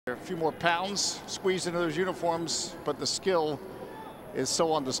A few more pounds squeezed into those uniforms, but the skill is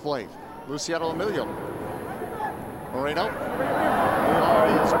so on display. Luciano Emilio. Moreno.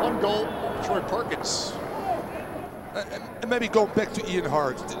 He has one goal. Troy Perkins. And maybe going back to Ian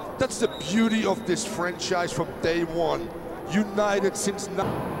Hart. That's the beauty of this franchise from day one. United since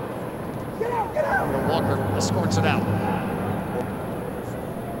now. Get out! Walker escorts it out.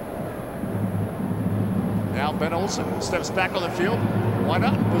 Now Ben Olsen steps back on the field. Why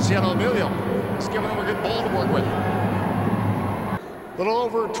not? Luciano Emilio is giving him a good ball to work with. A little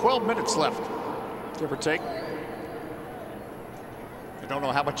over 12 minutes left, give or take. I don't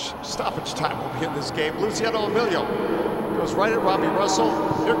know how much stoppage time will be in this game. Luciano Emilio goes right at Robbie Russell.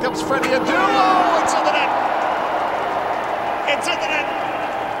 Here comes Freddie Adu. Oh, it's in the net. It's in the net.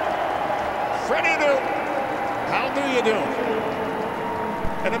 Freddie Adu. How do you do?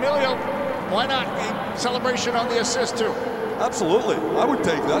 And Emilio, why not? A celebration on the assist too. Absolutely, I would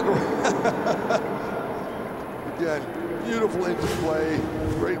take that. Again, beautiful interplay,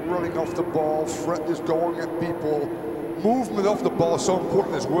 great running off the ball. Fred is going at people. Movement off the ball is so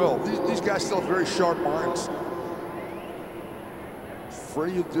important as well. These guys still have very sharp minds.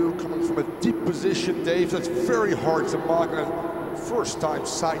 Freddie Adu coming from a deep position, Dave. That's very hard to mark. And first time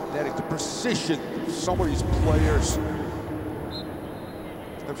side netting, the precision of some of these players.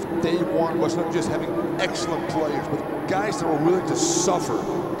 And from day one was not just having excellent players, but guys that were willing to suffer.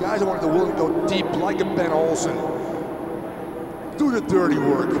 Guys that wanted to willing to go deep, like a Ben Olsen. Do the dirty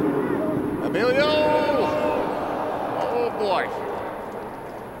work. Emilio! Oh boy.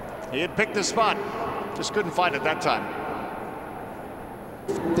 He had picked his spot. Just couldn't find it that time.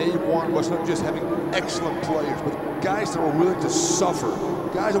 Day one was not just having excellent players, but guys that were willing to suffer.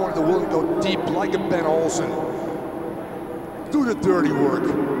 Guys that wanted to willing to go deep, like a Ben Olsen. Do the dirty work.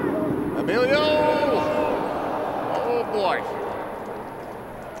 Emilio! Oh boy.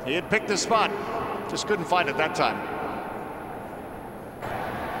 He had picked his spot. Just couldn't find it that time.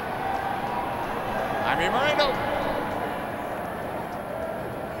 Moreno.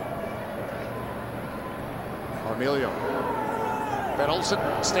 Emilio. Ben Olsen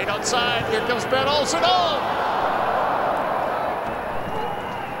stayed outside. Here comes Ben Olsen. Oh!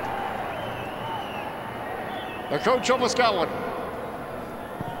 The coach almost got one.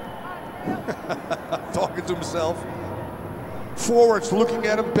 Talking to himself. Forwards looking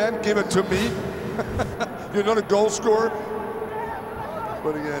at him. Ben, give it to me. You're not a goal scorer.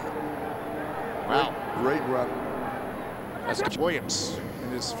 But again, wow, great run. That's Williams in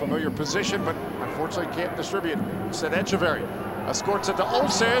his familiar position, but unfortunately can't distribute. Said Echeverry escorts it to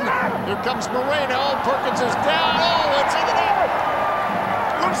Olsen. Here comes Moreno. Perkins is down. Oh, it's in the net.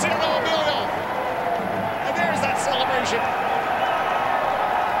 Luciano Emilio. And there's that celebration.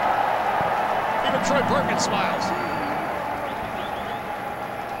 Even Troy Perkins smiles.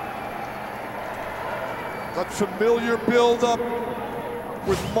 That familiar build-up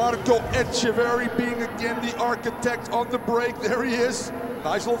with Marco Echeverry being again the architect on the break. There he is.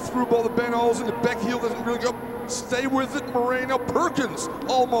 Nice little through ball to Ben Olsen. The back heel doesn't really go. Stay with it, Moreno. Perkins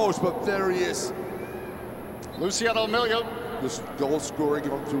almost, but there he is. Luciano Emilio. This goal scoring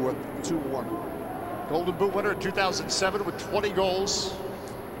on to a 2-1. Golden Boot winner in 2007 with 20 goals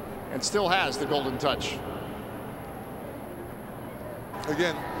and still has the golden touch.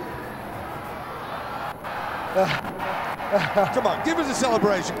 Again. Come on, give us a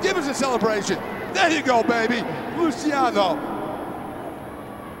celebration. Give us a celebration. There you go, baby. Luciano.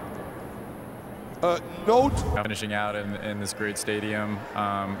 Note. Finishing out in this great stadium.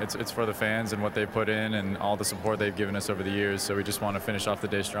 It's for the fans and what they put in and all the support they've given us over the years. So we just want to finish off the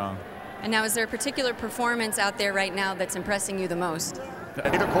day strong. And now, is there a particular performance out there right now that's impressing you the most?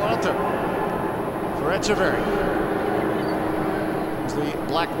 Either Quaranta for Echeverry. The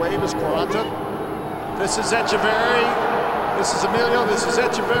black wave is Quaranta. This is Echeverry. This is Emilio. This is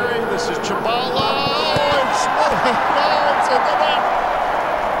Echeverry. This is Chambala. Oh, it's in the net.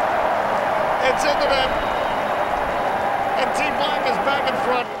 It's in the net. And Team Black is back in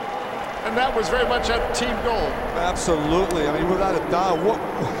front. And that was very much a team goal. Absolutely. I mean, without a doubt.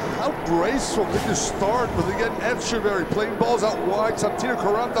 How graceful did you start with, again, Echeverry playing balls out wide. Santino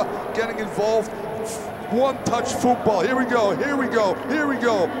Quaranta getting involved. One-touch football. Here we go. Here we go. Here we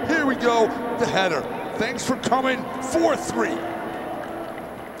go. Here we go. The header. Thanks for coming. 4-3.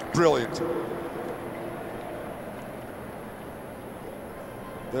 Brilliant.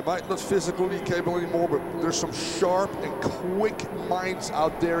 They might not physically capable anymore, but there's some sharp and quick minds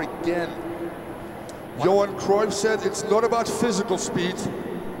out there again. Johan Cruyff said it's not about physical speed.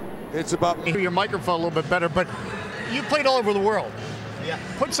 It's about... Your microphone a little bit better, but you played all over the world. Yeah.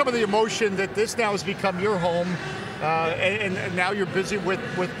 Put some of the emotion that this now has become your home And now you're busy with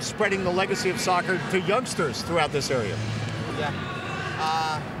spreading the legacy of soccer to youngsters throughout this area. Yeah.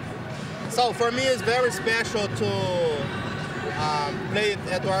 So for me, it's very special to play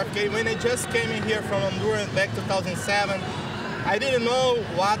at RFK. When I just came in here from Honduras back 2007, I didn't know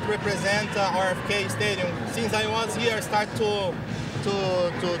what represent RFK Stadium. Since I was here, I started to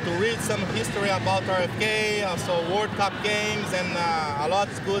read some history about RFK, also World Cup games, and a lot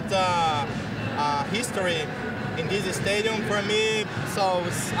of good history in this stadium for me. So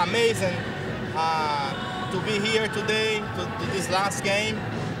it's amazing to be here today to this last game.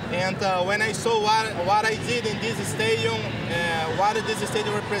 And when I saw what I did in this stadium, what this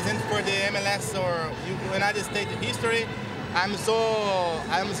stadium represents for the MLS or United States history, I'm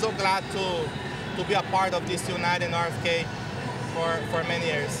so glad to be a part of this United RFK for many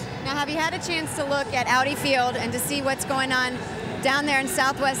years. Now, have you had a chance to look at Audi Field and to see what's going on down there in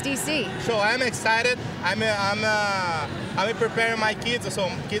Southwest DC? So I'm excited. I'm preparing my kids, so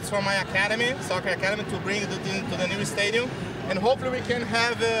kids from my academy, soccer academy, to bring to the new stadium. And hopefully we can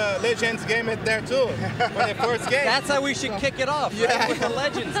have a Legends game there too for the first game. That's how we should kick it off, right? With the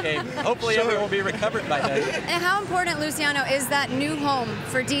Legends game. Hopefully everyone will be recovered by then. And how important, Luciano, is that new home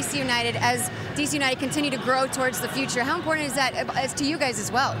for DC United as DC United continue to grow towards the future? How important is that as to you guys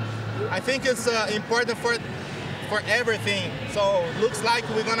as well? I think it's important for everything. So looks like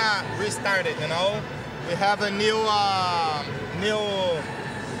we're gonna restart it. You know, we have a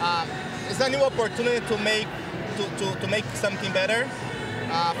it's a new opportunity to make something better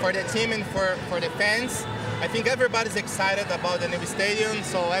for the team and for the fans. I think everybody's excited about the new stadium.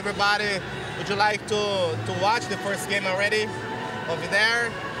 So everybody, would you like to watch the first game already over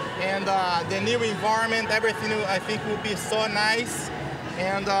there? And the new environment, everything I think will be so nice.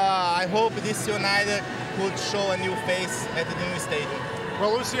 And I hope this United could show a new face at the new stadium.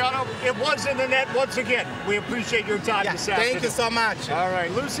 Well, Luciano, it was in the net once again. We appreciate your time this afternoon. Thank you so much. All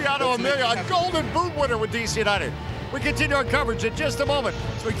right, Luciano Emilio, a Golden Boot winner with DC United. We continue our coverage in just a moment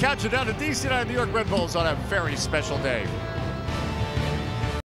as we catch you down to DC United New York Red Bulls on a very special day.